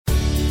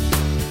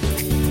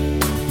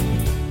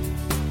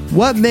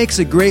What makes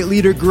a great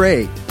leader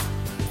great?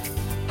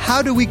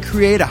 How do we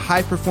create a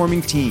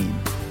high-performing team?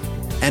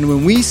 And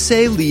when we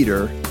say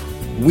leader,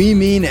 we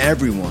mean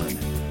everyone,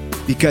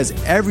 because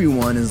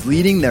everyone is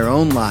leading their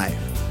own life.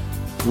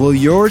 Will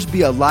yours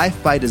be a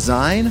life by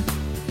design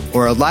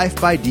or a life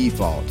by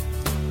default?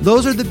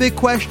 Those are the big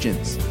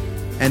questions,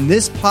 and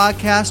this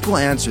podcast will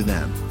answer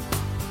them.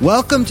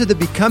 Welcome to the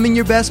Becoming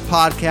Your Best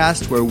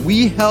podcast, where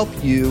we help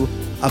you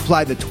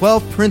apply the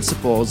 12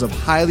 principles of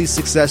highly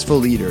successful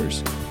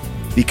leaders,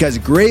 because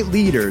great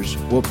leaders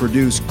will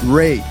produce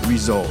great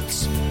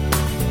results.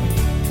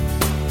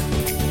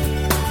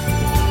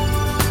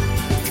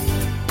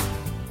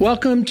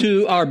 Welcome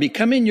to our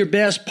Becoming Your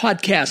Best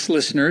podcast,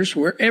 listeners,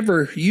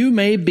 wherever you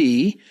may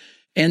be.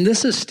 And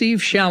this is Steve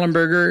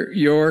Schallenberger,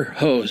 your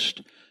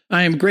host.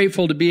 I am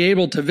grateful to be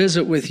able to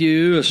visit with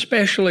you,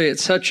 especially at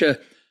such a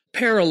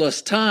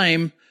perilous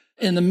time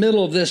in the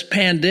middle of this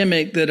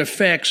pandemic that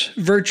affects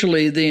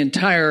virtually the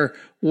entire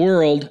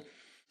world.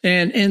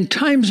 And in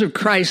times of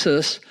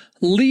crisis,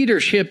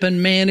 leadership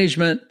and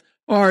management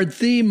are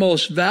the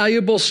most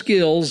valuable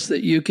skills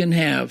that you can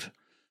have.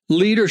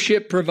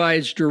 Leadership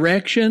provides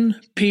direction,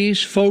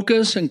 peace,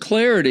 focus, and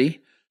clarity,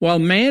 while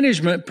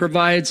management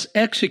provides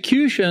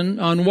execution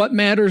on what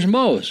matters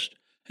most.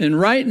 And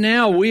right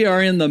now, we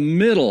are in the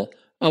middle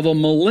of a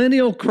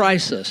millennial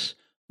crisis,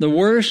 the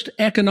worst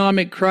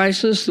economic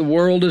crisis the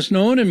world has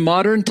known in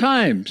modern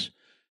times.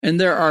 And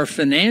there are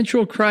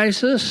financial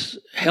crises,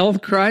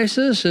 health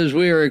crisis, as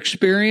we are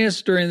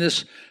experienced during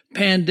this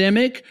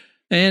pandemic,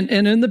 and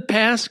in the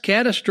past,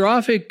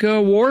 catastrophic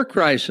war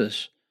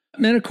crisis.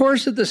 And of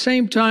course, at the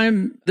same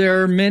time,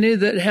 there are many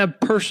that have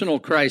personal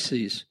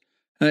crises.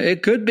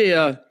 It could be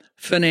a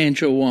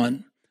financial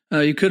one.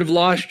 You could have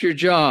lost your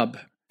job.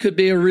 It could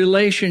be a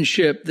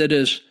relationship that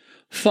is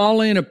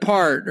falling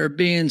apart or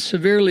being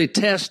severely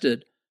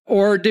tested,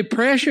 or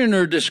depression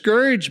or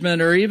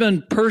discouragement, or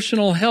even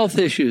personal health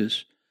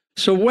issues.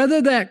 So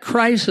whether that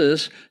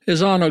crisis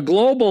is on a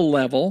global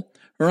level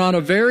or on a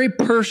very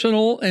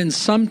personal and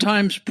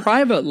sometimes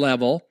private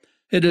level,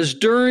 it is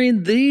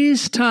during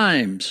these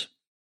times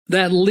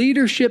that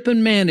leadership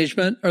and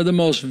management are the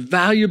most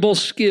valuable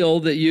skill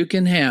that you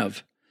can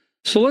have.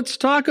 So let's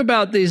talk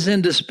about these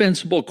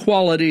indispensable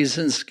qualities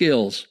and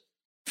skills.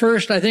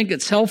 First, I think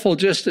it's helpful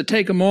just to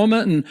take a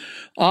moment and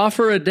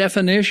offer a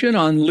definition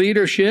on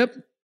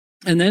leadership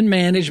and then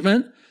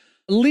management.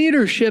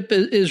 Leadership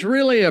is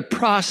really a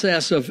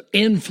process of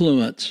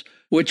influence,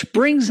 which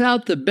brings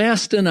out the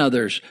best in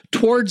others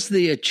towards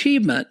the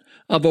achievement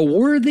of a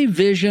worthy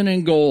vision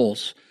and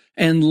goals.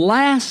 And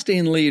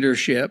lasting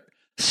leadership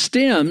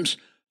stems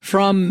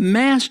from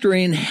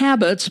mastering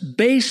habits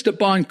based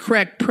upon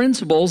correct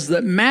principles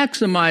that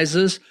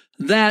maximizes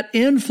that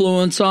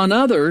influence on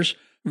others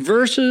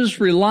versus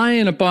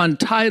relying upon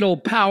title,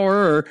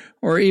 power,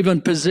 or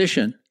even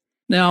position.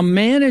 Now,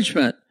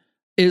 management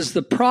is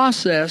the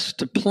process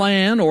to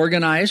plan,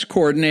 organize,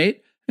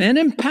 coordinate, and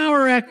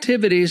empower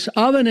activities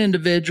of an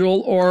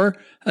individual or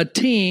a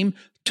team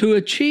to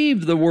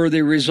achieve the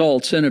worthy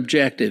results and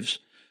objectives.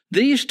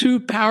 These two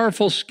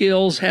powerful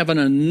skills have an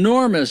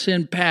enormous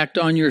impact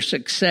on your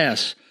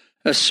success,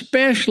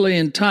 especially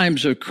in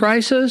times of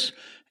crisis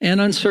and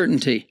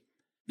uncertainty.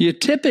 You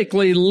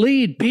typically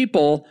lead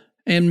people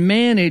and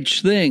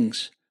manage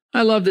things.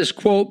 I love this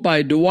quote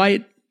by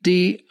Dwight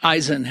D.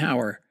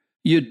 Eisenhower.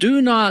 You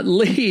do not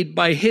lead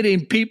by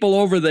hitting people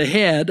over the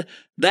head.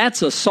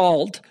 That's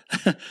assault,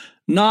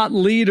 not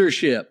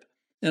leadership.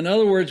 In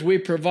other words, we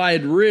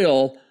provide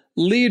real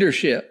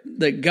leadership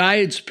that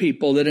guides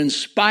people, that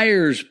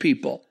inspires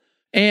people.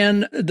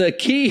 And the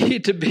key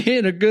to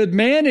being a good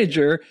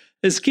manager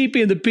is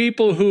keeping the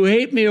people who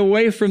hate me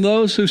away from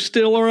those who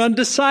still are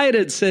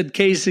undecided, said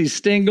Casey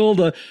Stengel,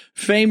 the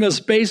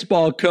famous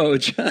baseball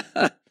coach.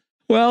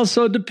 Well,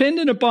 so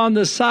depending upon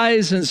the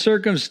size and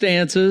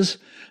circumstances,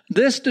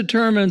 this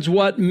determines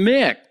what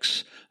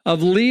mix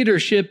of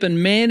leadership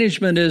and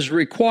management is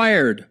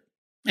required.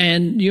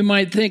 And you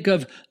might think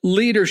of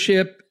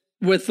leadership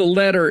with the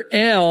letter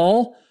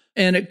L,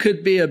 and it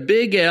could be a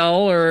big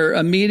L or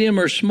a medium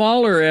or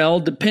smaller L,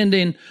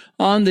 depending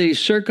on the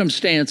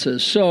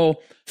circumstances.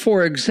 So,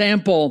 for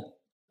example,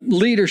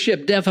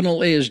 leadership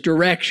definitely is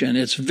direction,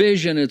 it's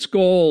vision, it's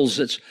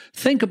goals,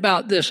 think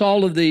about this,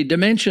 all of the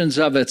dimensions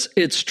of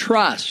it's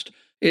trust,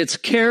 it's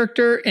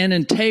character and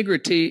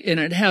integrity, and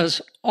it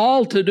has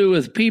all to do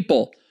with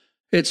people.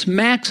 It's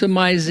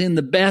maximizing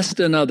the best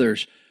in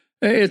others.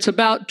 It's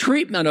about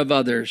treatment of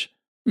others.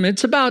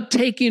 It's about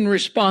taking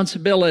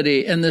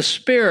responsibility and the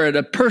spirit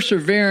of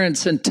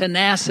perseverance and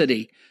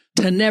tenacity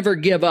to never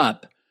give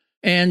up.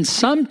 And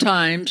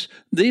sometimes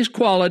these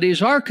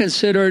qualities are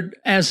considered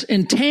as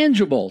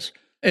intangibles.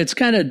 It's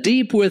kind of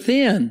deep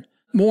within.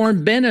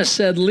 Warren Bennis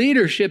said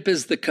leadership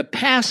is the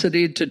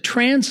capacity to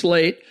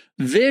translate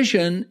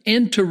vision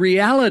into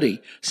reality.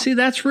 See,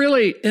 that's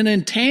really an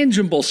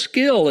intangible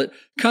skill. It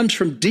comes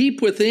from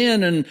deep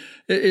within, and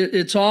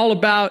it's all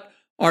about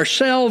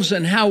ourselves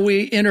and how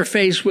we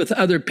interface with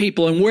other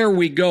people and where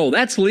we go.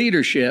 That's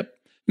leadership.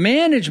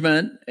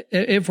 Management,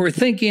 if we're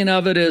thinking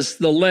of it as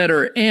the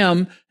letter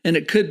M, and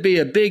it could be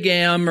a big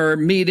M or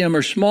medium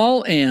or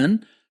small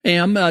M,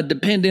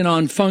 depending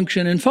on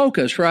function and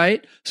focus,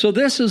 right? So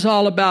this is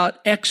all about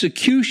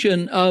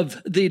execution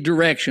of the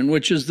direction,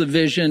 which is the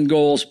vision,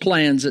 goals,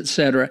 plans,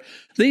 etc.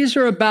 These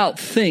are about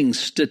things,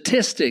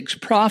 statistics,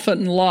 profit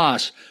and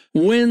loss,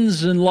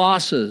 wins and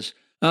losses,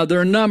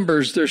 their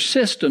numbers, their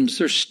systems,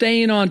 they're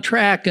staying on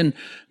track and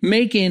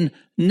making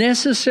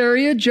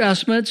necessary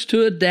adjustments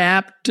to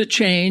adapt, to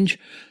change,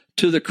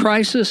 to the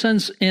crisis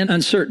and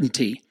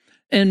uncertainty.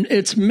 And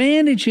it's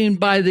managing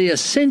by the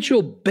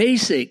essential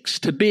basics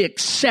to be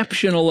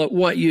exceptional at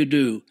what you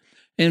do.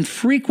 And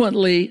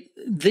frequently,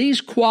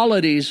 these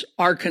qualities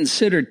are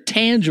considered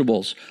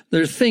tangibles.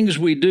 They're things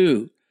we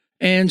do.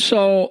 And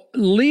so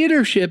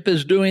leadership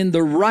is doing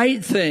the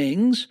right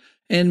things,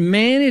 and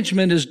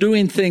management is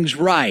doing things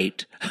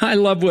right. I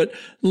love what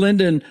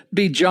Lyndon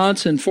B.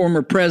 Johnson,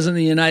 former president of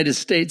the United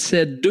States,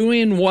 said,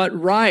 doing what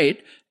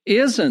right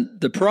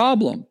isn't the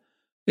problem.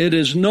 It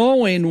is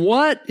knowing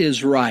what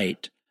is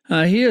right.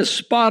 He is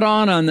spot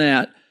on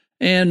that.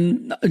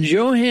 And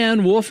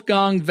Johann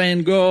Wolfgang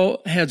van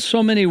Gogh had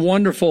so many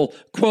wonderful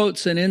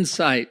quotes and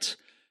insights.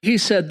 He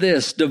said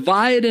this,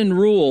 divide and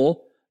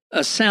rule,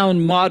 a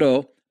sound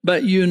motto,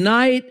 but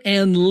unite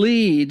and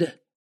lead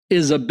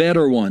is a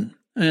better one.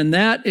 And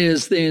that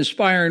is the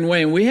inspiring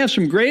way. And we have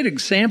some great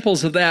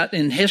examples of that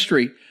in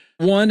history.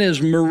 One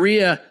is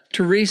Maria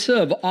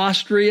Theresa of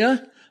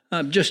Austria.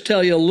 I'll just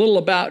tell you a little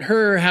about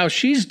her, how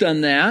she's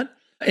done that.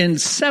 In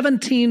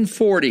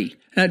 1740,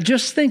 now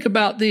just think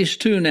about these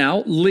two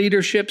now,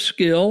 leadership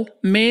skill,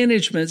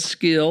 management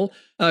skill,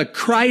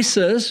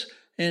 crisis,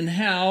 and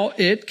how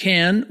it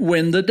can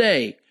win the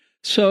day.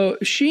 So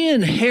she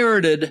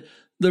inherited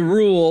the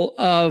rule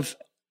of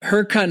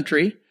her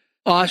country,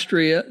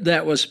 Austria,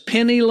 that was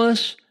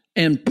penniless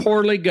and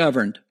poorly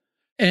governed.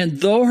 And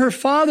though her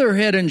father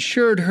had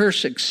ensured her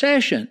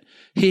succession,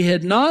 he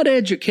had not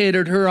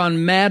educated her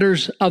on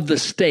matters of the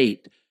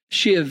state.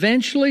 She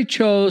eventually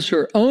chose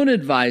her own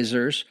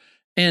advisors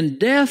and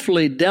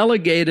deftly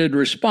delegated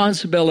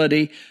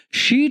responsibility.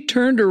 She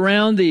turned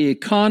around the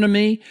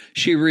economy,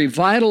 she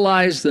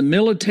revitalized the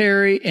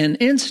military, and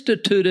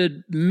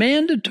instituted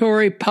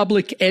mandatory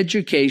public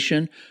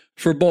education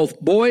for both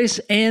boys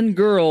and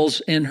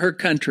girls in her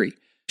country.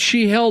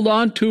 She held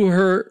on to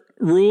her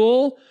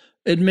rule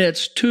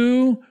amidst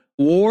 2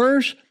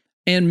 wars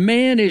and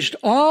managed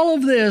all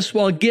of this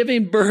while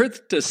giving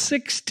birth to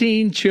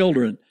 16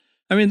 children.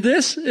 I mean,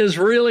 this is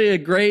really a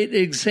great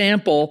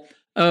example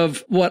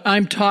of what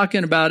I'm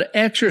talking about,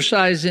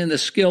 exercising the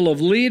skill of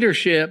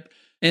leadership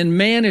and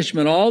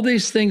management, all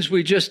these things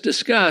we just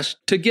discussed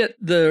to get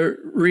the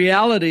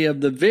reality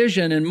of the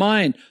vision in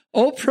mind.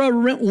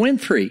 Oprah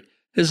Winfrey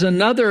is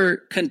another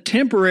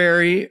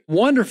contemporary,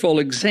 wonderful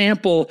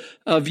example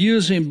of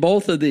using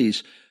both of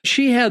these.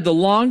 She had the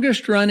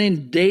longest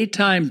running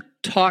daytime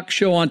talk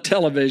show on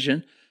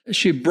television.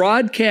 She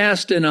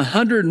broadcast in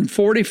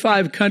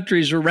 145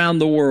 countries around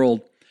the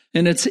world.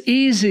 And it's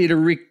easy to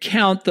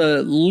recount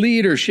the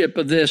leadership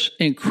of this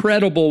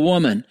incredible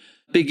woman.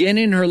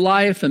 Beginning her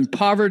life in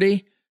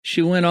poverty,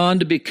 she went on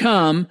to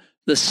become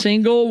the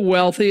single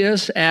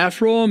wealthiest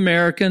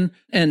Afro-American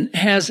and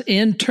has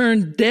in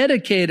turn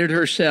dedicated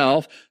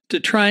herself to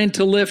trying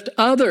to lift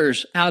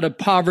others out of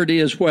poverty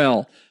as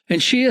well.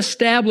 And she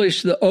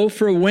established the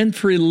Oprah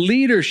Winfrey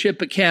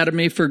Leadership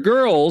Academy for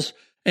girls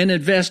and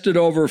invested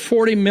over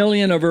 $40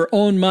 million of her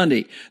own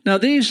money. Now,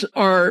 these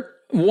are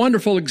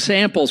wonderful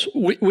examples.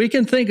 We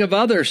can think of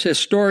others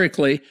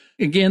historically.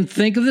 Again,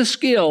 think of the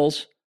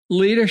skills,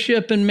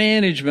 leadership and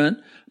management.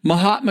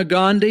 Mahatma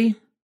Gandhi,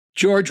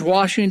 George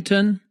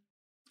Washington,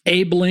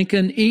 Abe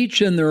Lincoln,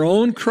 each in their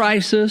own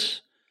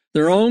crisis,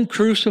 their own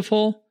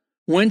crucible.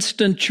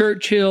 Winston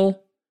Churchill,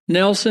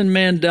 Nelson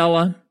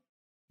Mandela,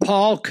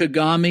 Paul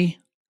Kagame,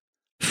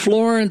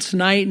 Florence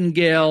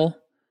Nightingale,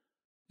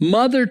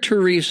 Mother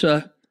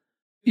Teresa.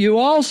 You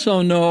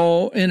also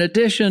know, in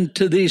addition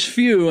to these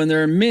few, and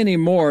there are many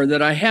more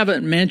that I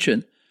haven't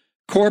mentioned,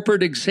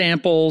 corporate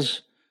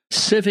examples,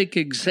 civic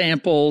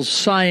examples,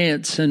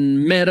 science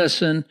and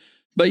medicine,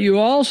 but you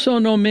also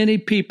know many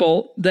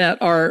people that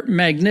are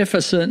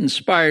magnificent,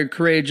 inspired,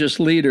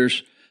 courageous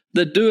leaders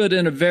that do it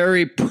in a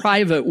very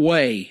private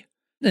way,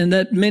 and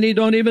that many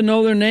don't even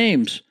know their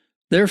names.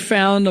 They're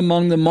found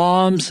among the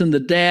moms and the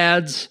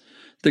dads,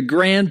 the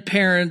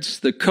grandparents,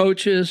 the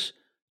coaches,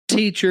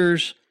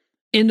 teachers,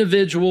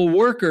 individual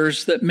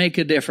workers that make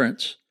a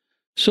difference.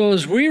 So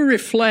as we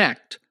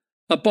reflect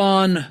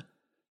upon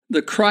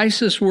the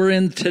crisis we're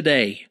in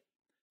today,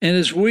 and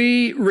as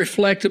we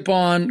reflect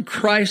upon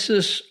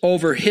crisis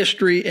over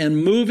history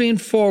and moving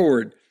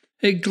forward,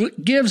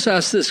 it gives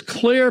us this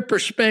clear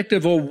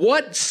perspective of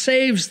what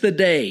saves the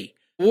day,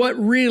 what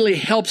really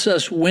helps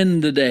us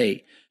win the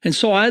day. And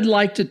so I'd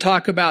like to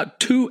talk about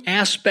 2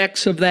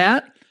 aspects of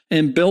that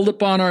and build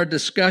upon our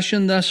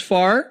discussion thus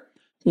far.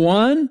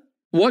 1,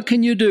 what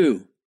can you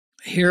do?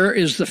 Here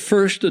is the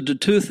first of the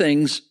 2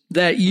 things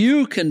that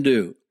you can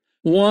do.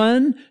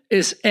 One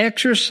is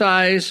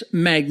exercise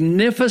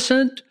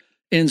magnificent,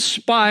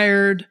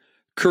 inspired,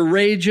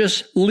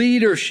 courageous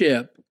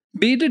leadership.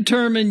 Be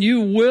determined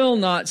you will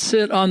not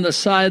sit on the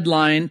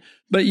sideline,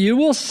 but you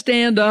will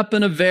stand up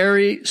in a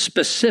very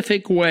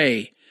specific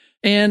way.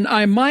 And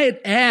I might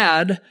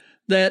add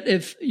that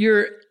if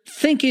you're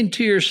thinking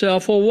to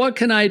yourself, well, what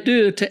can I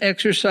do to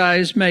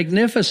exercise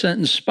magnificent,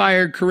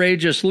 inspired,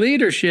 courageous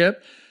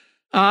leadership?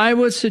 I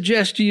would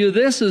suggest to you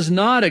this is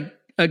not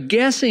a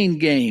guessing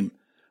game.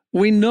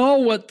 We know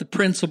what the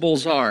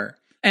principles are.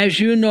 As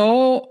you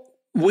know,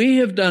 we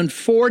have done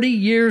 40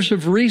 years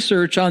of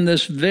research on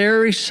this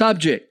very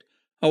subject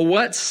of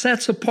what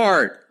sets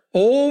apart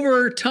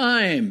over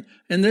time,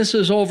 and this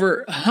is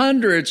over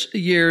hundreds of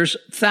years,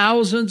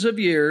 thousands of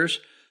years,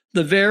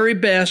 the very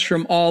best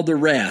from all the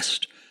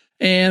rest.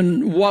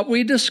 And what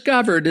we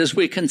discovered is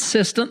we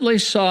consistently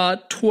saw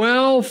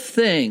 12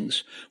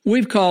 things.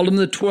 We've called them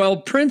the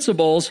 12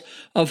 principles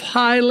of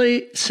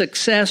highly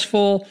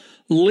successful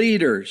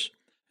leaders.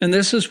 And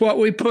this is what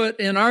we put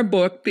in our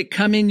book,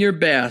 Becoming Your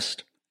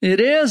Best. It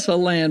is a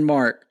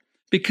landmark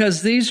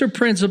because these are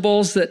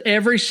principles that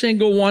every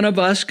single one of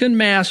us can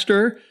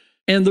master.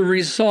 And the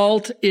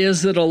result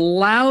is it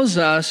allows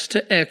us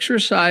to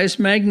exercise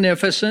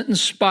magnificent,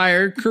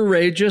 inspired,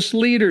 courageous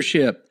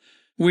leadership.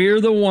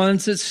 We're the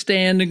ones that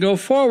stand and go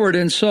forward.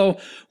 And so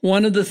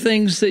one of the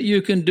things that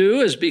you can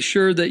do is be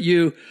sure that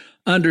you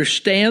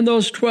understand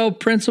those 12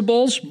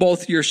 principles,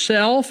 both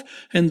yourself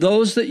and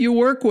those that you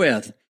work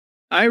with.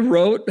 I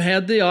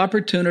had the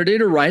opportunity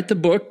to write the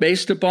book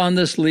based upon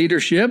this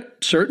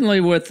leadership, certainly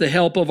with the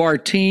help of our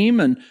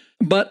team.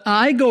 But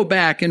I go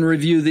back and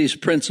review these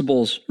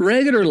principles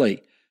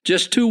regularly.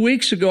 Just 2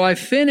 weeks ago, I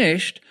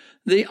finished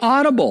the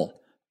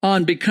Audible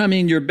on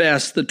Becoming Your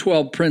Best, the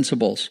 12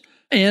 principles.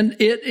 And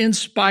it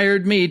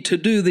inspired me to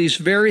do these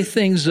very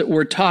things that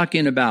we're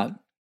talking about.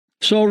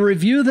 So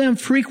review them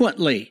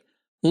frequently.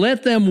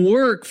 Let them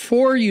work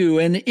for you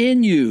and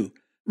in you.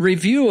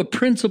 Review a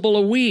principle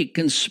a week.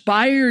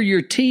 Inspire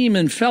your team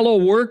and fellow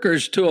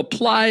workers to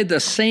apply the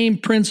same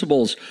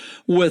principles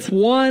with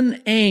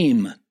one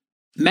aim: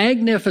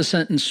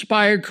 magnificent,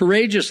 inspired,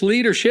 courageous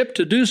leadership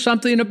to do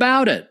something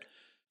about it.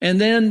 And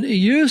then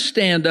you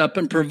stand up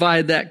and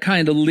provide that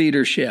kind of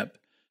leadership,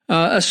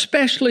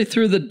 especially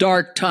through the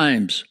dark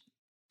times.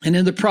 And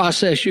in the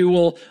process, you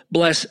will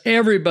bless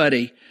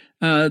everybody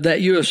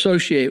that you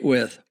associate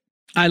with.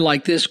 I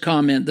like this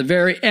comment. The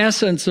very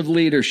essence of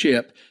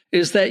leadership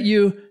is that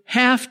you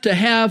have to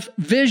have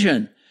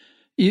vision.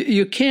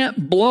 You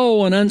can't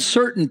blow an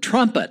uncertain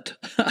trumpet.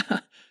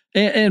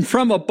 And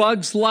from A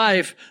Bug's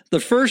Life,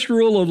 the first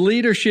rule of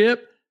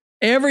leadership,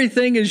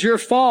 everything is your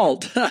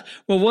fault.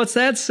 Well, what's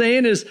that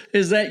saying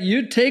is that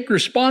you take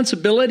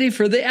responsibility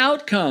for the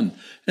outcome.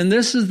 And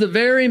this is the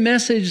very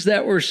message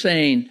that we're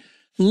saying.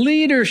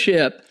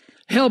 Leadership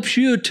helps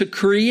you to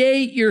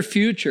create your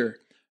future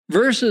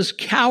versus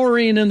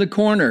cowering in the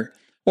corner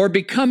or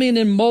becoming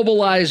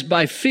immobilized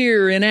by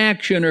fear,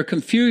 inaction, or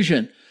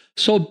confusion.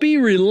 So be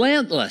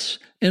relentless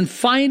in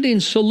finding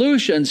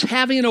solutions,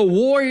 having a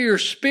warrior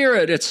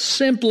spirit. It's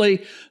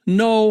simply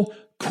no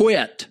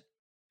quit.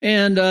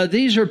 And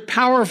these are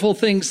powerful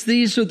things.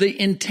 These are the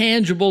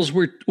intangibles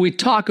we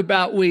talk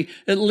about. We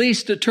at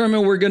least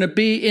determine we're going to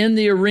be in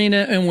the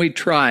arena, and we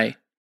try.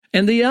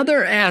 And the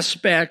other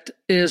aspect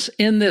is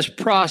in this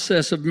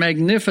process of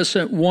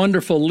magnificent,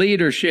 wonderful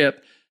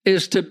leadership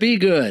is to be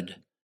good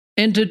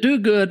and to do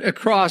good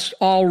across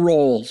all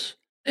roles.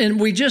 And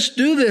we just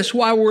do this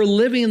while we're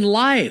living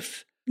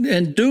life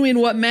and doing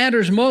what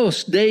matters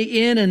most day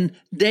in and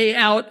day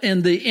out.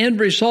 And the end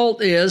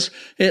result is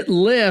it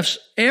lifts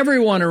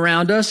everyone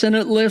around us, and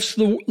it lifts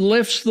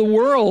the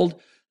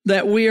world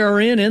that we are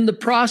in the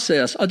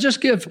process. I'll just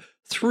give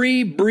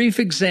 3 brief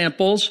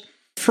examples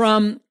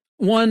from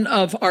one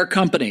of our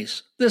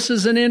companies. This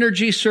is an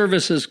energy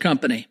services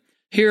company.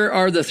 Here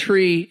are the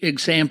 3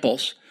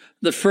 examples.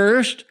 The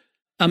first,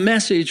 a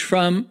message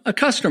from a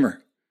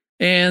customer.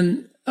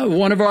 And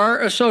one of our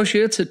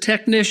associates, a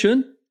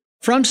technician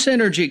from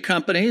Synergy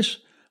Companies,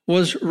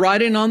 was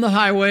riding on the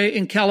highway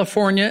in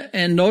California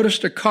and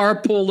noticed a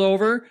car pulled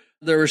over.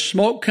 There was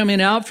smoke coming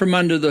out from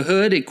under the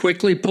hood. He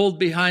quickly pulled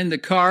behind the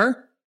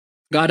car,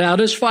 got out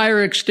his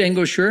fire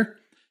extinguisher.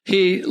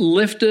 He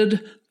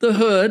lifted the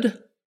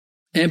hood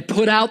and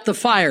put out the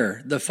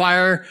fire. The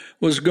fire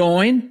was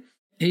going.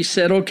 He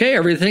said, okay,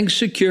 everything's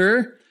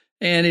secure.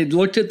 And he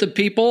looked at the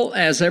people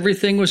as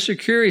everything was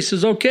secure. He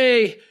says,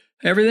 okay,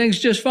 everything's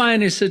just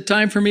fine. He said,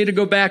 time for me to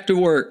go back to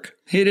work.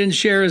 He didn't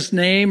share his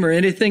name or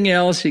anything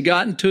else. He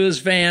got into his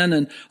van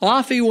and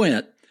off he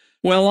went.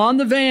 Well, on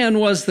the van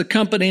was the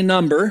company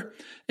number,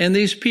 and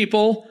these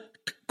people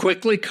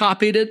quickly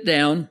copied it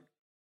down.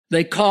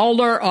 They called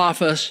our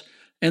office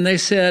and they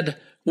said,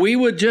 we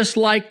would just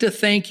like to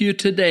thank you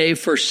today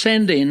for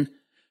sending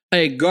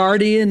a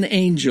guardian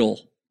angel.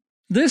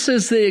 This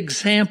is the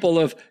example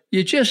of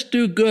you just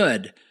do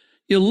good.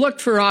 You look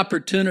for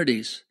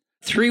opportunities.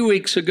 3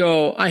 weeks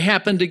ago, I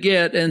happened to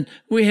get, and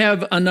we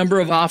have a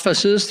number of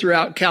offices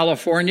throughout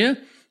California,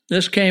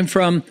 This came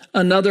from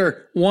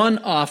another one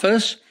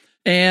office,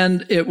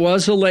 and it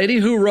was a lady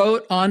who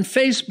wrote on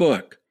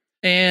Facebook.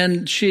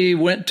 And she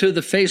went to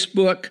the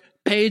Facebook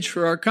page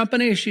for our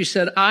company. She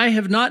said, I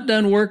have not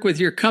done work with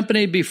your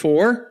company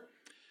before.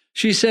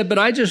 She said, but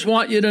I just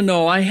want you to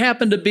know I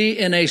happen to be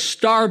in a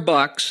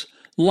Starbucks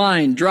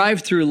line,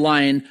 drive-through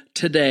line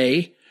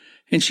today.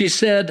 And she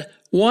said,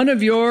 one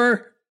of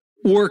your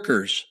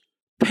workers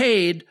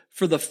paid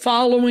for the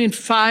following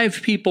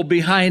 5 people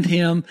behind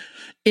him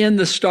in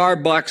the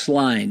Starbucks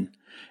line.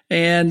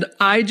 And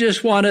I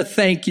just want to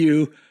thank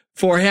you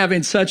for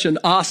having such an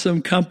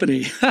awesome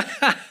company.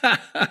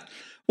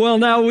 Well,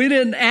 now, we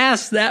didn't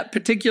ask that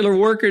particular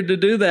worker to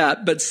do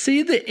that, but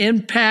see the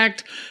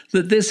impact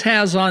that this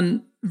has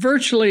on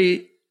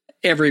virtually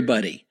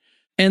everybody.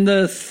 And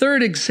the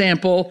third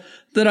example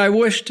that I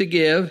wish to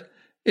give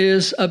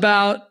is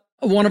about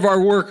one of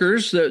our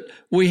workers that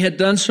we had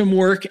done some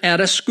work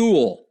at a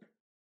school.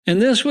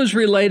 And this was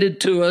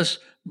related to us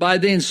by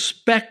the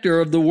inspector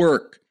of the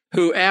work,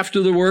 who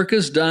after the work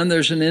is done,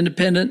 there's an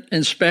independent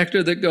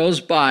inspector that goes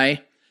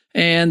by.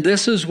 And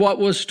this is what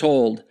was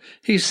told.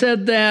 He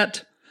said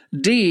that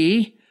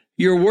D,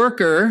 your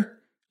worker,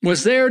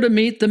 was there to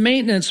meet the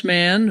maintenance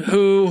man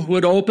who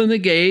would open the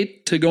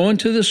gate to go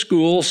into the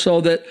school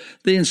so that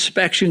the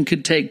inspection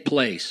could take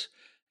place.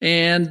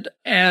 And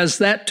as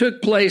that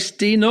took place,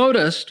 D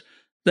noticed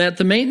that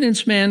the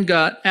maintenance man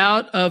got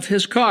out of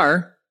his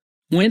car,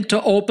 went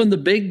to open the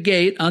big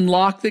gate,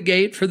 unlock the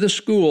gate for the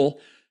school.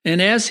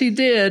 And as he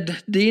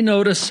did, D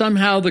noticed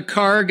somehow the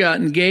car got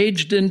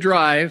engaged in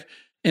drive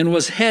and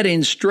was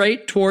heading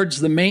straight towards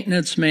the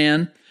maintenance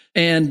man.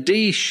 And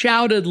D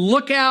shouted,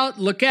 look out,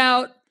 look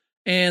out.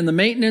 And the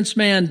maintenance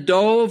man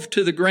dove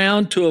to the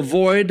ground to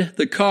avoid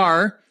the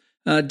car.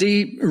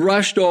 D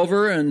rushed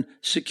over and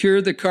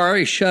secured the car.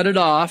 He shut it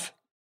off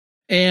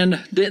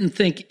and didn't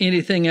think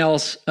anything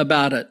else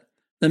about it.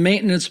 The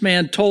maintenance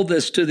man told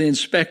this to the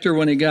inspector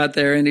when he got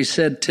there, and he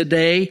said,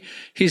 today,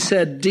 he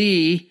said,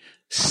 D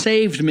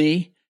saved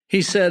me.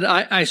 He said,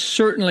 I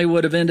certainly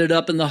would have ended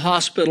up in the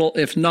hospital,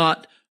 if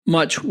not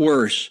much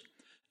worse.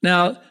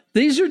 Now,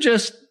 these are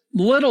just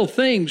little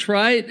things,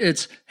 right?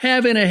 It's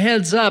having a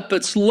heads up.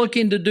 It's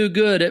looking to do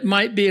good. It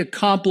might be a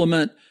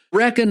compliment,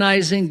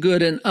 recognizing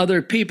good in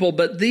other people.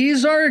 But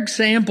these are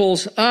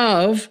examples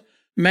of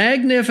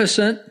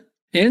magnificent,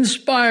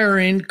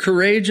 inspiring,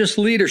 courageous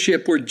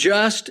leadership. We're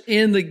just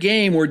in the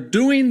game. We're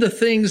doing the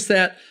things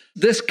that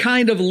this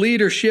kind of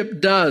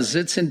leadership does.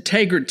 It's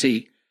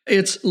integrity.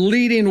 It's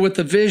leading with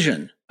a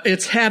vision.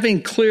 It's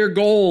having clear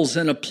goals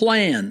and a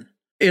plan.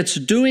 It's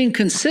doing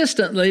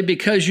consistently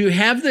because you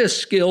have this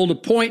skill to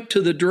point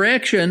to the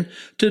direction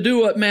to do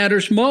what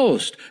matters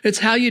most. It's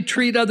how you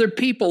treat other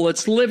people.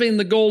 It's living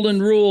the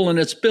golden rule, and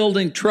it's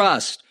building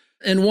trust.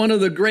 And one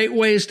of the great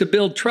ways to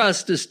build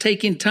trust is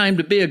taking time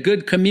to be a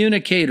good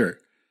communicator.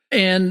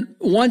 And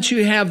once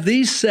you have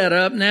these set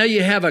up, now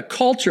you have a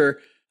culture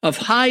of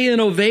high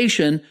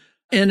innovation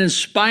and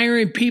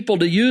inspiring people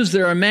to use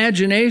their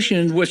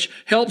imagination, which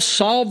helps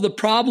solve the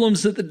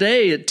problems of the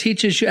day. It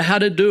teaches you how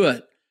to do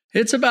it.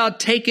 It's about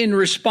taking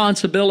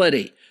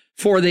responsibility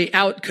for the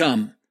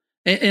outcome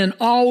and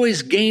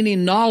always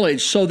gaining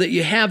knowledge so that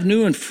you have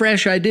new and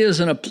fresh ideas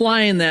and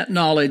applying that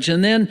knowledge.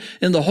 And then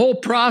in the whole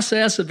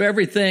process of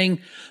everything,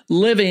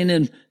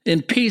 living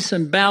in peace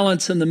and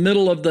balance in the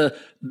middle of the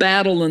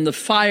battle and the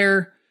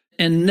fire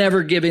and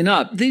never giving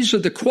up. These are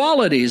the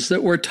qualities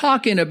that we're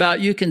talking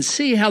about. You can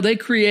see how they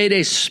create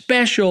a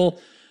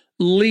special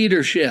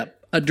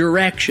leadership, a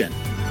direction.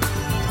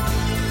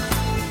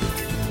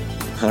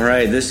 All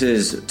right, this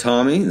is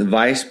Tommy, the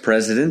Vice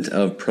President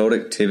of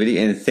Productivity,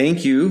 and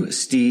thank you,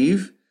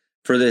 Steve,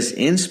 for this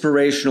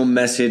inspirational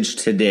message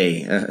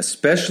today,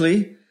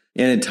 especially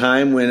in a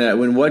time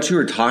when what you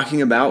were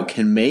talking about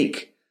can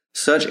make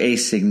such a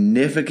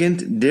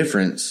significant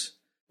difference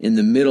in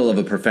the middle of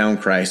a profound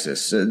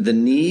crisis. The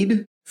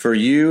need for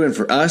you and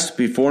for us to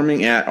be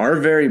performing at our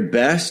very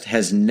best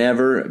has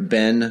never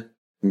been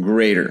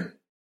greater.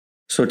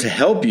 So to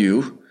help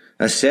you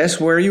assess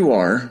where you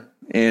are,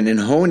 and in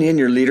honing in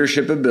your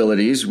leadership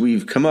abilities,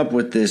 we've come up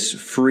with this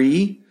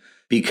free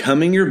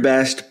Becoming Your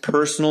Best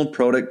Personal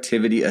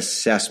Productivity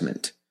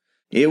Assessment.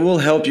 It will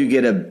help you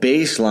get a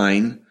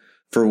baseline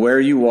for where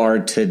you are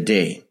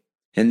today.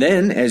 And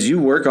then as you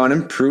work on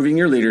improving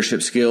your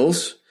leadership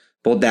skills,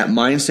 both that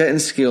mindset and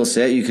skill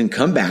set, you can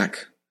come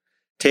back,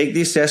 take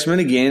the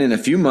assessment again in a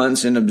few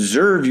months and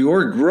observe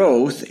your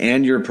growth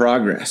and your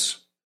progress.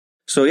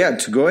 So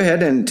to go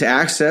ahead and to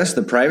access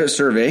the private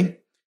survey,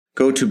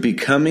 go to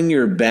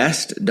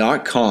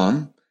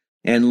becomingyourbest.com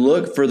and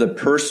look for the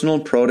personal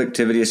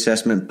productivity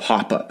assessment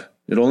pop-up.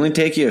 It'll only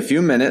take you a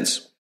few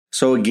minutes.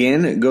 So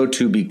again, go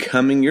to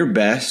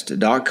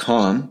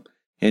becomingyourbest.com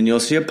and you'll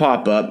see a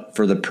pop-up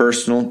for the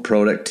personal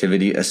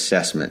productivity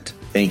assessment.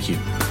 Thank you.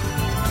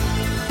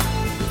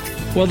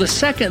 Well, the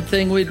second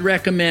thing we'd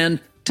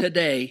recommend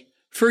today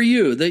for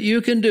you that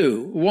you can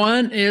do,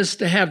 one is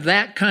to have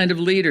that kind of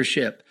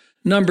leadership.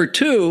 Number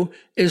two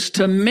is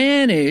to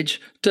manage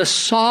to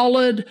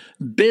solid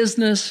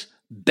business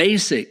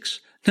basics.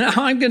 Now,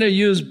 I'm going to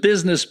use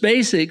business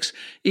basics,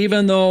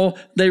 even though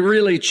they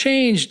really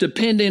change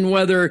depending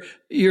whether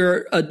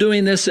you're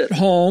doing this at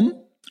home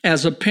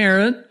as a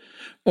parent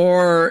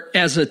or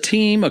as a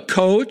team, a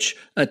coach,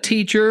 a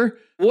teacher.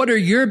 What are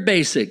your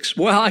basics?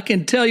 Well, I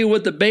can tell you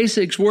what the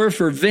basics were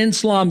for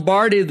Vince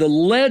Lombardi, the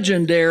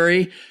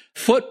legendary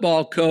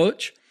football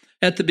coach.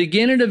 At the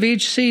beginning of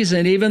each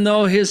season, even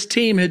though his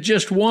team had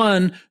just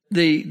won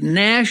the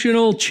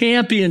national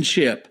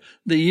championship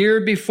the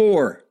year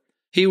before,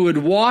 he would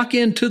walk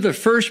into the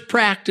first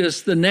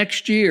practice the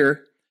next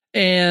year,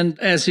 and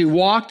as he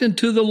walked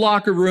into the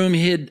locker room,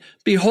 he'd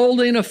be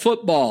holding a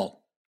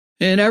football.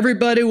 And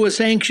everybody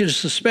was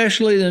anxious,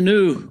 especially the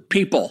new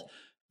people.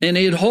 And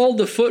he'd hold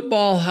the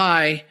football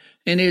high,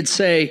 and he'd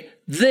say,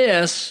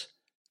 "This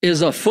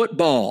is a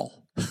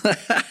football."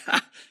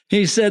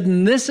 He said,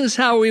 and this is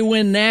how we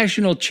win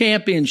national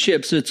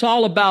championships. It's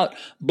all about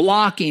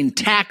blocking,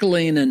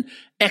 tackling, and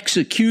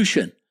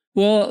execution.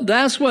 Well,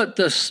 that's what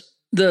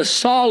the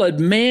solid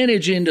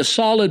managing to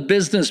solid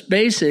business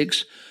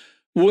basics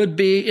would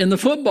be in the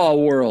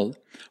football world.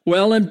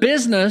 Well, in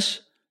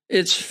business,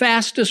 it's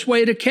fastest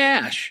way to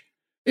cash.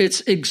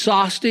 It's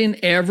exhausting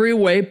every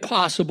way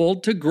possible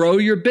to grow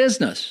your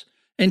business.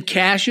 And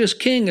cash is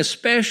king,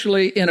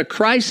 especially in a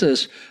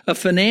crisis, a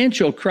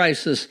financial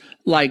crisis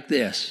like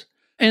this.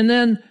 And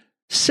then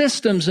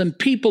systems and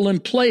people in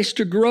place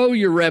to grow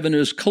your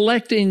revenues,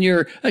 collecting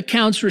your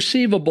accounts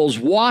receivables,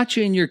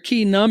 watching your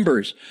key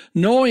numbers,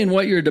 knowing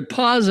what your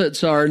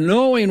deposits are,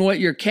 knowing what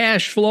your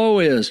cash flow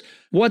is,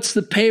 what's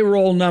the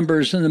payroll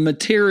numbers and the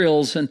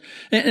materials. And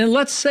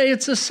let's say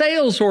it's a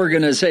sales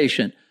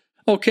organization.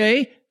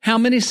 Okay, how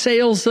many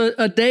sales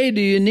a day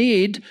do you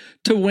need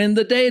to win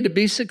the day, to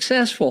be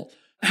successful?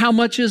 How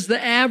much is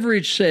the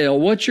average sale?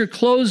 What's your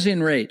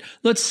closing rate?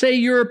 Let's say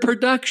you're a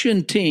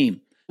production team.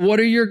 What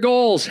are your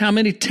goals? How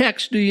many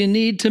techs do you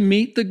need to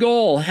meet the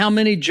goal? How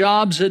many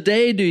jobs a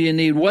day do you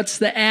need? What's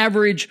the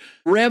average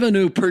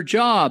revenue per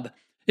job?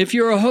 If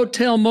you're a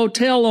hotel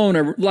motel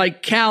owner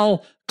like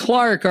Cal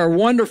Clark, our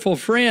wonderful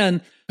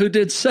friend who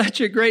did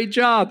such a great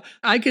job,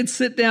 I could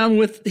sit down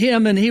with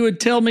him and he would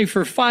tell me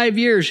for 5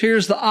 years,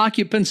 here's the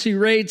occupancy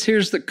rates,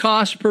 here's the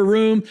cost per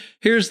room,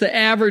 here's the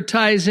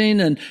advertising,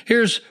 and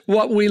here's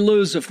what we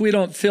lose if we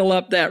don't fill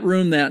up that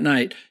room that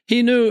night.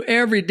 He knew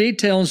every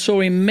detail, and so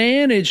he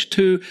managed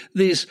to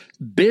these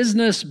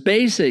business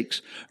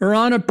basics. Or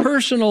on a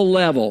personal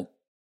level,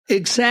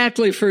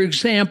 exactly, for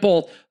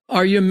example,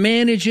 are you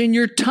managing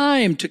your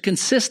time to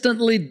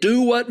consistently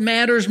do what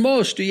matters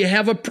most? Do you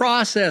have a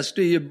process?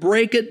 Do you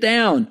break it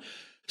down?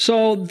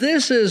 So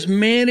this is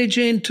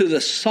managing to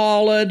the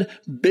solid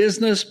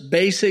business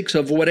basics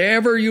of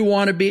whatever you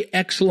want to be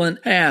excellent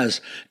as.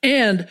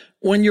 And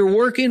when you're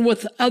working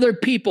with other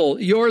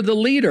people, you're the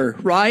leader,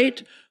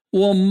 right?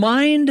 Well,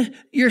 mind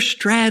your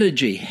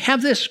strategy.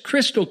 Have this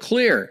crystal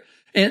clear.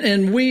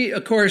 And we,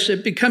 of course,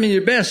 at Becoming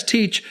Your Best,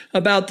 teach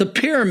about the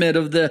pyramid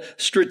of the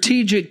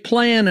strategic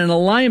plan and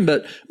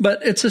alignment, but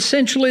it's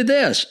essentially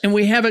this, and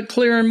we have it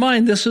clear in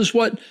mind. This is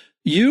what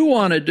you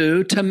want to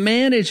do to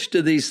manage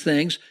to these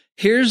things.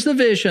 Here's the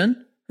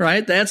vision,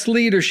 right? That's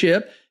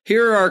leadership.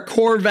 Here are our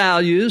core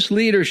values,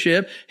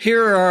 leadership.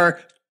 Here are our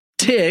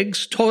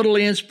TIGs,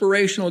 totally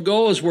inspirational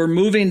goals. We're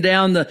moving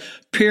down the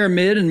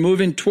pyramid and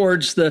moving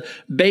towards the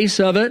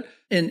base of it.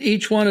 And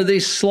each one of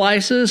these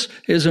slices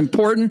is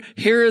important.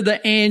 Here are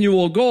the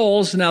annual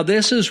goals. Now,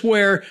 this is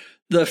where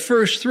the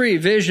first three,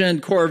 vision,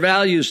 core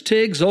values,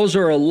 TIGs, those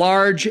are a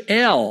large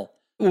L.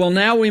 Well,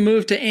 now we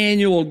move to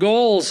annual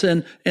goals,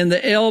 and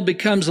the L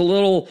becomes a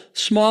little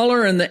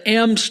smaller, and the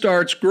M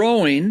starts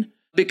growing,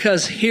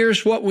 because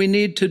here's what we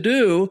need to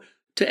do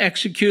to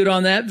execute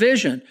on that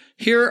vision.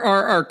 Here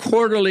are our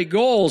quarterly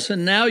goals,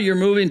 and now you're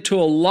moving to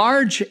a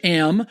large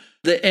M.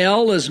 The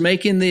L is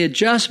making the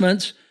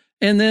adjustments.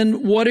 And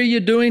then what are you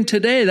doing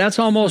today? That's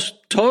almost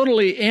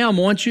totally M.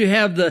 Once you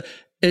have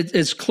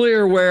it's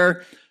clear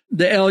where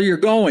the L you're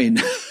going.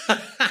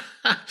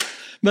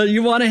 But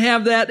you want to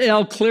have that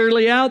L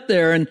clearly out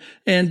there.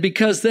 And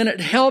because then it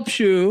helps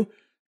you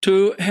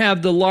to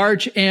have the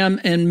large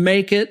M and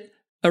make it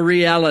a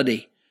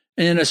reality.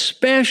 And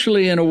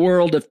especially in a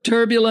world of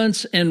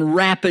turbulence and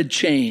rapid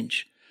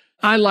change.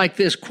 I like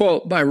this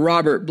quote by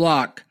Robert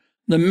Bloch.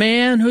 The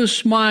man who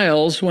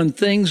smiles when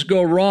things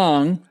go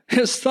wrong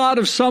has thought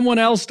of someone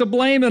else to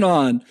blame it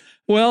on.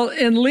 Well,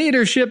 in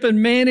leadership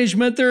and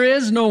management, there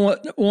is no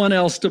one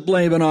else to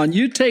blame it on.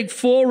 You take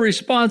full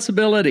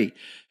responsibility.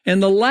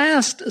 And the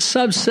last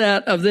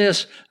subset of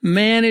this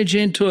manage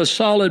into a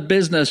solid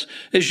business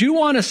is you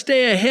want to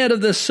stay ahead of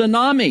the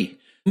tsunami.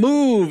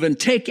 Move and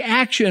take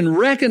action.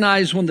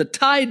 Recognize when the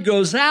tide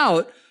goes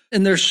out,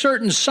 and there's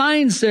certain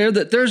signs there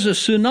that there's a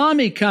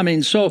tsunami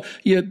coming. So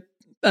you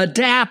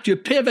adapt, you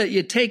pivot,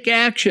 you take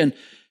action,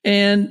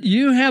 and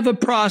you have a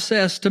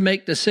process to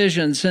make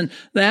decisions. And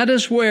that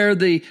is where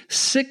the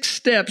 6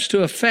 steps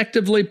to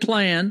effectively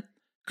plan,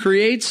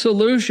 create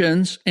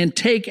solutions, and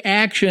take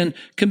action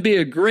can be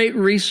a great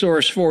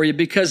resource for you,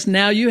 because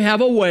now you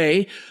have a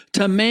way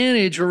to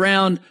manage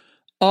around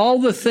all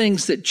the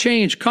things that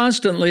change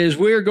constantly as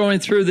we're going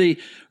through the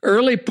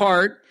early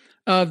part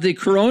of the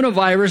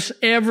coronavirus.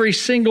 Every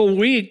single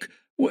week,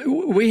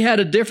 we had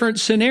a different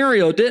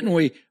scenario, didn't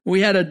we?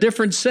 We had a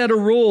different set of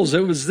rules.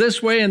 It was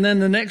this way, and then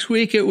the next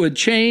week it would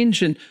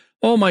change. And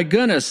oh my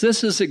goodness,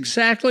 this is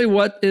exactly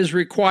what is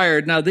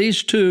required. Now,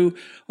 these two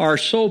are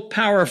so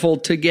powerful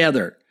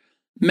together.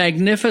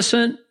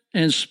 Magnificent,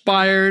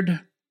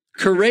 inspired,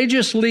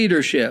 courageous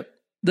leadership,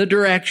 the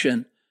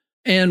direction,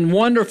 and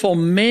wonderful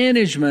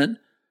management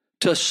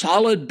to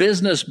solid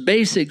business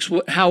basics,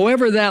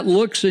 however that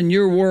looks in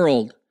your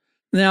world.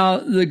 Now,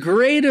 the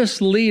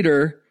greatest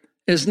leader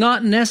is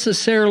not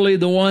necessarily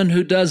the one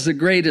who does the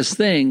greatest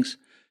things.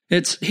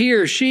 It's he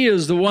or she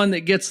is the one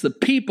that gets the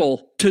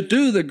people to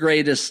do the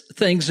greatest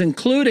things,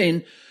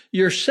 including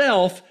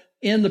yourself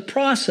in the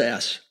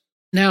process.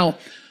 Now,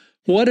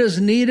 what is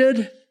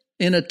needed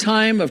in a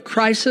time of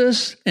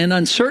crisis and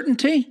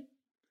uncertainty?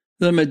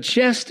 The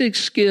majestic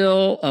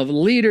skill of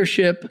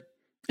leadership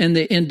and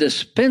the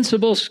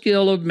indispensable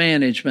skill of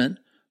management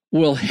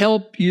will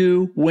help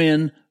you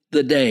win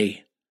the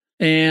day.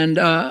 And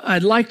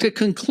I'd like to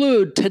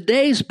conclude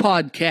today's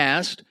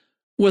podcast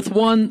with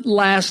one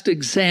last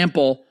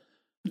example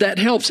that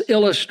helps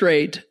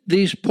illustrate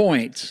these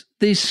points,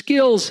 these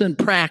skills in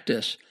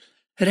practice.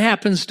 It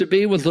happens to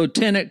be with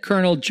Lieutenant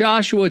Colonel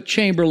Joshua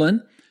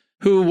Chamberlain,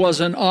 who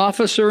was an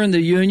officer in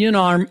the Union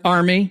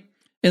Army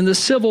in the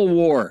Civil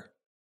War.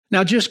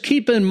 Now, just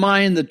keep in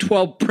mind the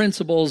 12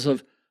 principles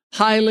of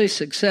highly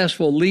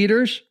successful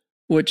leaders,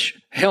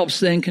 which helps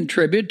then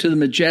contribute to the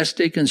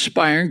majestic,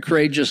 inspiring,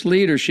 courageous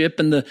leadership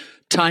in the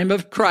time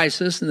of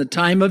crisis and the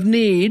time of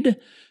need,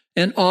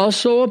 and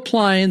also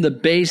applying the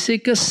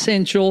basic,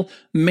 essential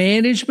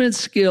management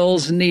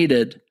skills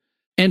needed,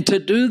 and to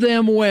do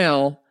them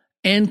well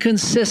and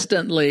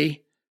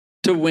consistently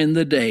to win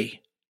the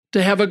day,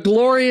 to have a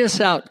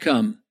glorious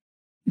outcome.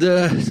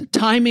 The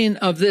timing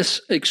of this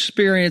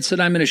experience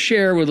that I'm going to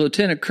share with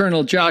Lieutenant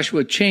Colonel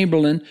Joshua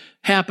Chamberlain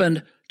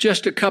happened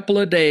just a couple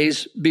of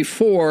days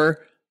before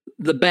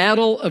the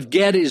Battle of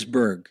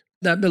Gettysburg.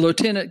 The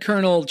Lieutenant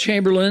Colonel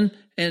Chamberlain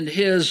and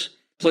his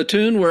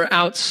platoon were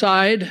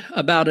outside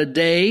about a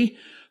day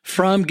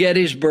from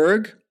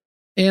Gettysburg,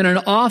 and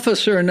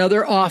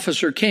another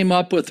officer came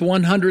up with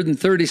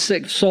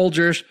 136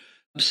 soldiers,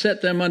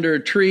 set them under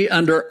a tree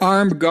under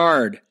armed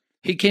guard.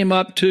 He came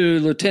up to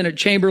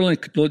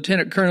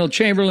Lieutenant Colonel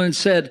Chamberlain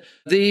said,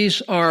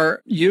 "These are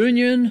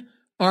Union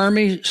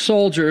Army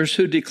soldiers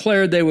who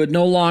declared they would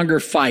no longer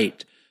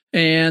fight,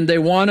 and they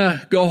want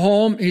to go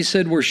home." He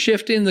said, "We're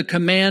shifting the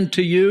command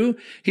to you."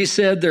 He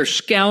said, "They're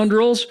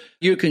scoundrels.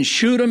 You can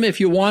shoot them if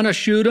you want to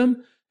shoot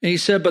them." And he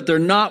said, "But they're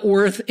not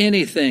worth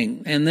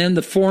anything." And then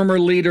the former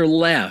leader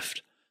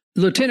left.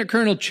 Lieutenant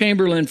Colonel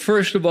Chamberlain,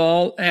 first of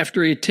all,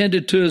 after he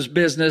attended to his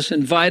business,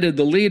 invited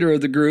the leader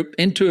of the group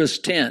into his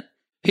tent.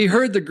 He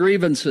heard the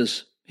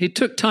grievances. He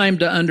took time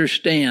to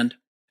understand.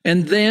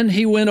 And then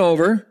he went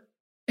over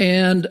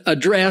and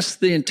addressed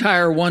the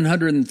entire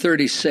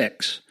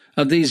 136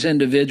 of these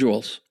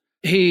individuals.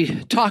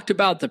 He talked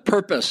about the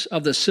purpose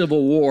of the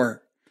Civil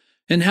War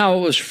and how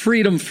it was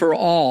freedom for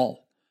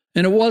all.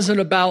 And it wasn't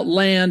about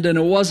land and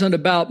it wasn't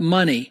about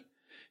money.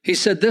 He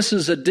said this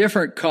is a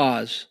different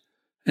cause.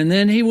 And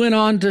then he went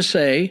on to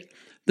say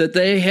that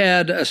they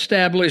had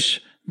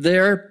established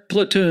their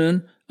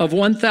platoon of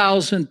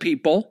 1,000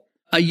 people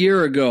a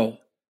year ago.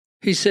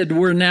 He said,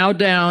 we're now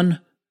down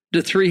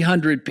to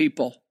 300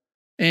 people.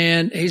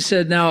 And he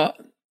said, now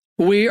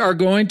we are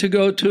going to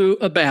go to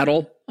a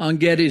battle on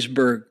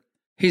Gettysburg.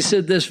 He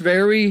said, this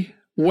very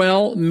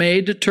well may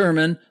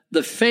determine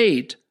the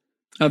fate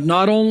of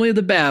not only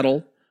the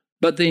battle,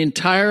 but the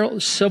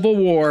entire Civil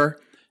War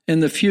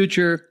and the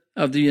future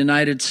of the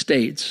United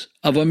States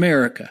of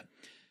America.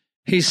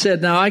 He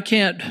said, now I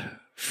can't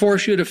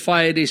force you to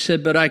fight. He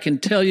said, but I can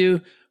tell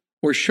you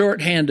we're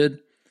shorthanded.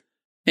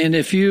 And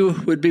if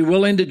you would be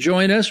willing to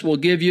join us, we'll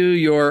give you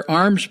your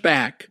arms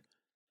back.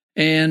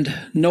 And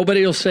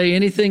nobody will say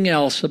anything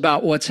else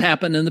about what's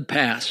happened in the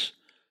past.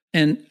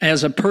 And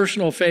as a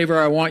personal favor,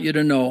 I want you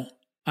to know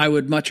I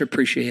would much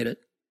appreciate it.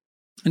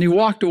 And he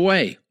walked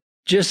away.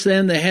 Just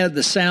then they had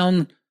the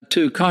sound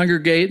to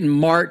congregate and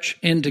march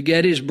into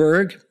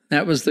Gettysburg.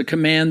 That was the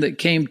command that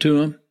came to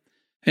him.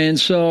 And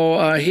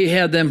so he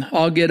had them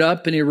all get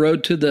up and he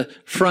rode to the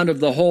front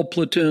of the whole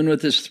platoon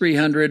with his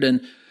 300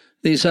 and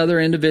these other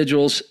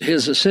individuals.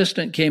 His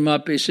assistant came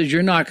up. He said,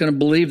 you're not going to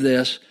believe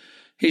this.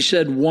 He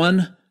said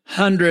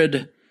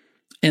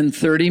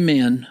 130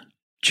 men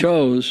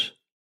chose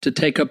to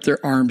take up their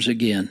arms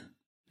again.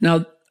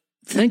 Now,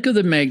 think of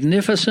the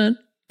magnificent,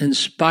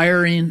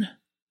 inspiring,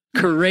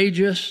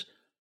 courageous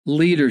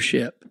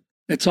leadership.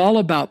 It's all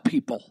about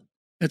people.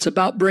 It's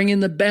about bringing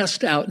the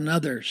best out in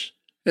others.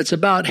 It's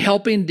about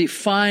helping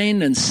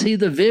define and see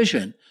the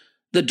vision,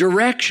 the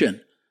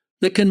direction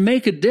that can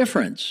make a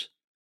difference,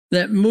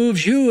 that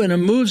moves you and it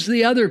moves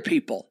the other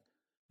people.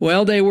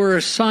 Well, they were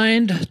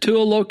assigned to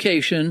a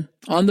location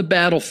on the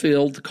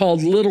battlefield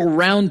called Little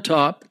Round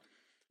Top.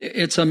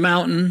 It's a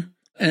mountain,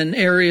 an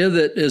area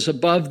that is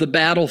above the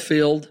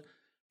battlefield.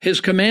 His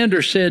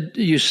commander said,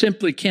 you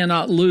simply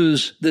cannot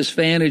lose this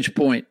vantage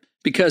point,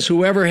 because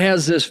whoever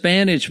has this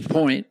vantage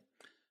point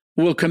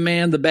will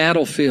command the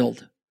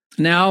battlefield.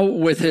 Now,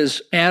 with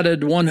his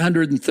added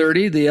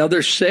 130, the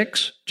other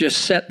 6 just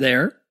sat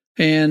there,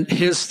 and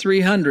his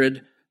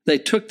 300, they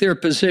took their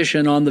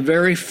position on the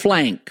very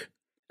flank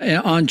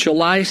on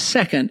July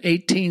 2nd,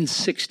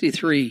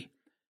 1863.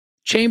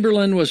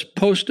 Chamberlain was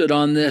posted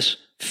on this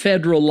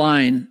Federal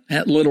line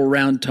at Little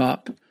Round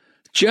Top,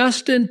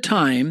 just in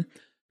time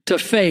to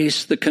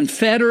face the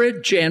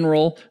Confederate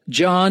General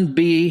John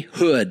B.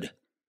 Hood.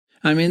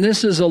 I mean,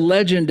 this is a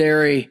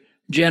legendary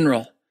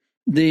general.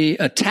 The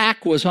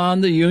attack was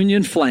on the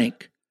Union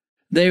flank.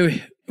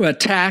 They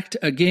attacked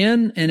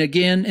again and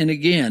again and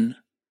again,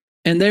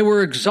 and they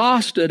were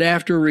exhausted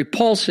after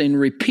repulsing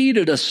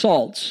repeated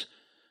assaults.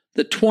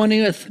 The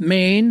 20th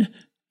Maine,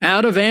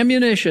 out of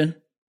ammunition,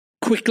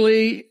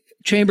 quickly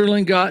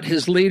Chamberlain got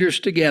his leaders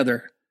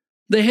together.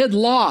 They had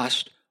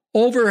lost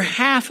over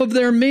half of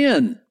their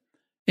men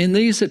in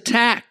these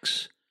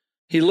attacks.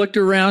 He looked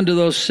around to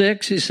those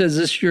 6. He says,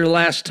 this is your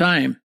last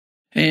time.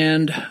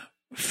 And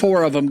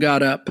 4 of them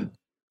got up,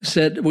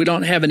 said, we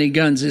don't have any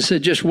guns. He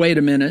said, just wait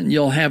a minute and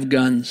you'll have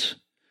guns.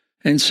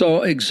 And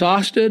so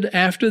exhausted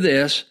after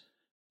this,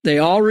 they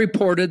all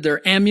reported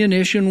their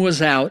ammunition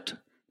was out.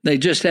 They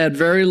just had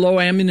very low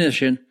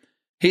ammunition.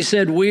 He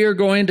said, we are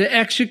going to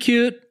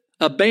execute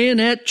a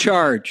bayonet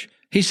charge.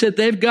 He said,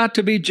 they've got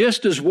to be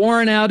just as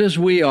worn out as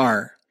we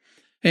are.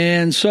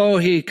 And so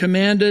he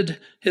commanded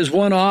his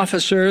one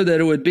officer that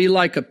it would be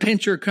like a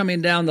pincher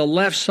coming down the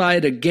left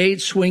side, a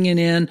gate swinging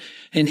in,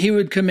 and he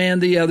would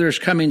command the others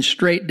coming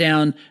straight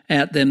down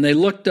at them. They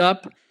looked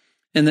up,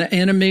 and the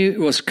enemy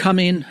was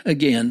coming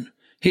again.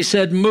 He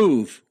said,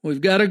 move. We've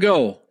got to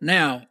go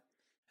now.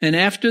 And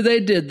after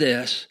they did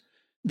this,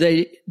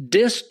 they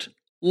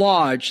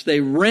dislodged, they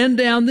ran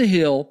down the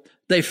hill,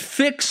 they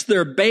fixed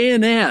their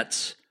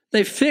bayonets.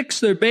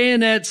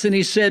 And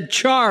he said,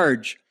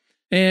 charge.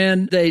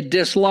 And they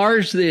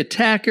dislodged the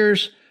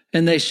attackers,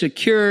 and they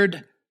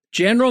secured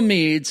General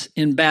Meade's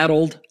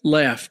embattled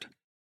left.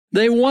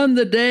 They won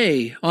the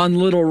day on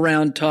Little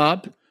Round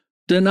Top,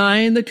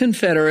 denying the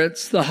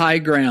Confederates the high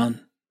ground.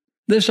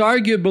 This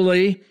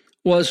arguably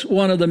was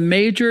one of the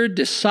major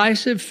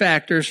decisive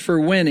factors for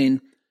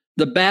winning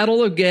the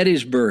Battle of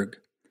Gettysburg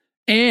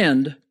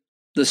and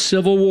the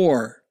Civil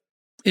War.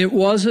 It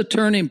was a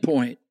turning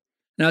point.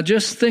 Now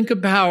just think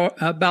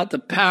about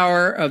the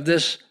power of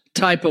this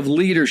type of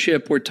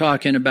leadership we're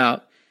talking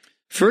about.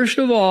 First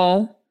of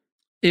all,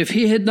 if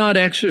he had not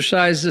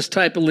exercised this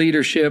type of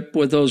leadership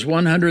with those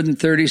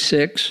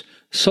 136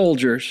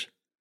 soldiers,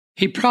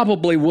 he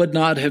probably would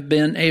not have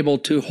been able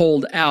to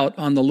hold out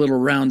on the Little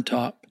Round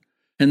Top.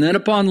 And then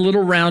upon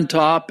Little Round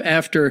Top,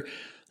 after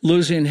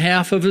losing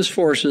half of his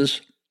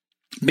forces,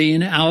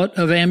 being out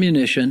of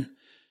ammunition,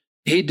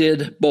 he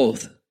did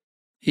both.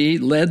 He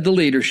led the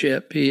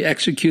leadership, he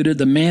executed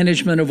the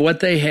management of what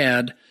they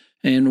had,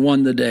 and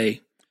won the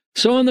day.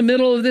 So in the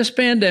middle of this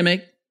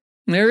pandemic,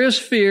 there is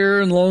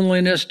fear and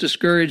loneliness,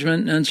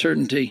 discouragement, and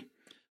uncertainty.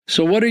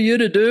 So what are you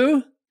to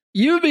do?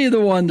 You be the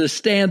one to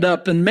stand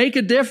up and make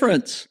a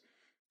difference.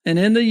 And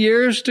in the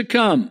years to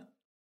come,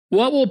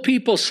 what will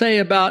people say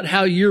about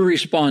how you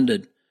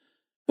responded?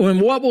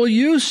 And what will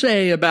you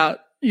say about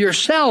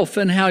yourself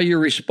and how you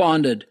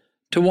responded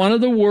to one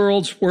of the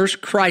world's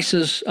worst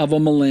crises of a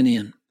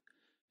millennium?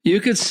 You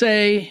could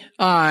say,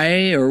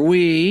 I or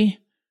we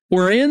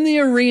were in the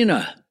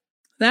arena.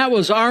 That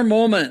was our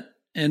moment,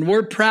 and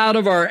we're proud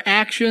of our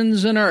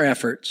actions and our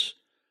efforts.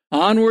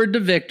 Onward to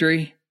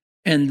victory,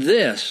 and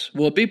this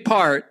will be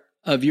part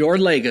of your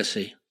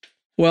legacy.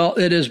 Well,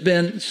 it has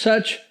been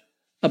such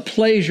a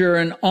pleasure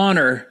and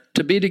honor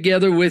to be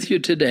together with you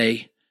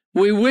today.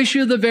 We wish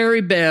you the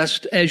very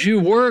best as you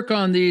work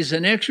on these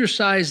and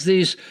exercise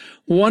these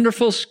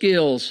wonderful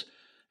skills.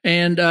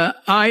 And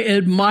I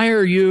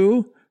admire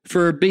you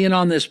for being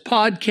on this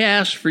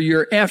podcast, for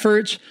your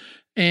efforts,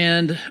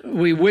 and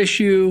we wish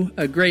you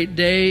a great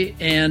day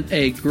and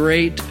a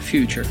great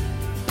future.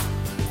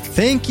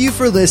 Thank you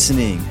for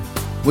listening.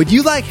 Would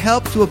you like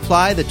help to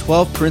apply the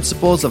 12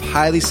 principles of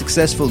highly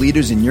successful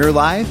leaders in your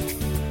life,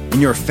 in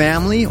your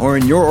family, or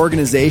in your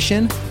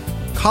organization?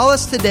 Call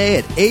us today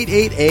at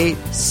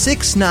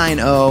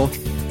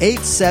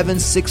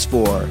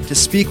 888-690-8764 to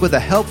speak with a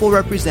helpful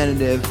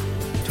representative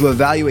to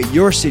evaluate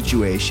your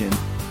situation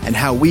and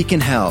how we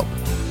can help.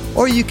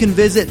 Or you can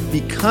visit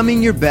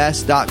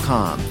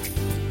becomingyourbest.com.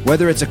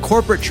 Whether it's a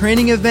corporate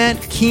training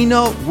event,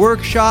 keynote,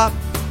 workshop,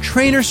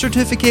 trainer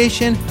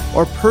certification,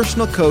 or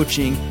personal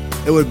coaching,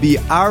 it would be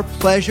our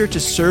pleasure to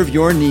serve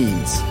your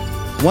needs.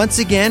 Once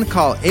again,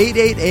 call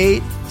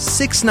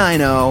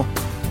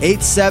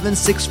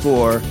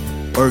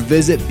 888-690-8764 or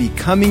visit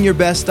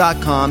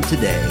becomingyourbest.com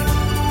today.